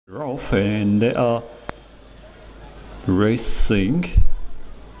off and they are racing.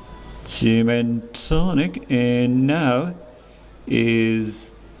 Jim and Tonic, and now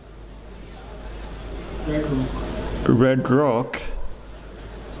is Red Rock.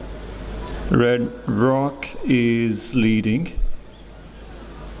 Red Rock is leading.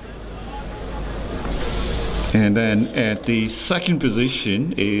 And then at the second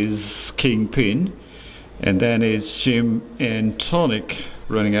position is Kingpin. And then is Jim and Tonic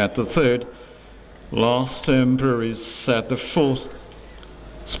running at the third. Last Emperor is at the fourth.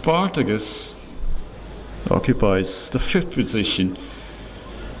 Spartacus occupies the fifth position.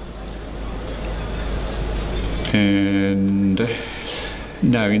 And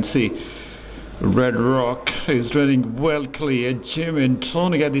now you can see Red Rock is running well clear. Jim and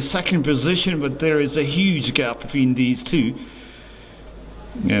Tonic at the second position, but there is a huge gap between these two.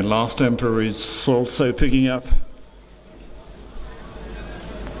 And Last Emperor is also picking up.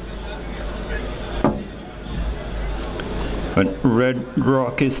 But Red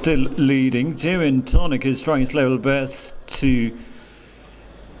Rock is still leading. Jim and Tonic is trying his level best to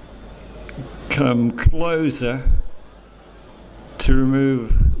come closer to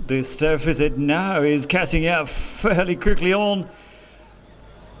remove this deficit. Now he's catching up fairly quickly on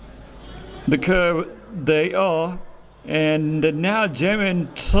the curve they are. And now Jim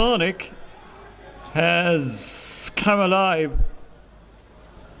and Tonic has come alive.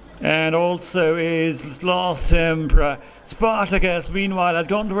 And also is Last Emperor. Spartacus, meanwhile, has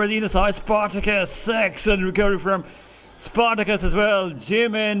gone towards the inner side. Spartacus, excellent recovery from Spartacus as well.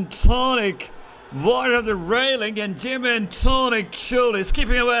 Jim and Tonic wide of the railing, and Jim and Tonic surely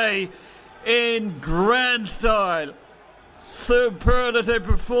skipping away in grand style. Superlative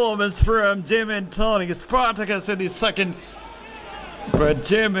performance from Jim and Tonic. Spartacus in the second, but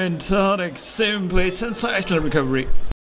Jim and Tonic simply sensational recovery.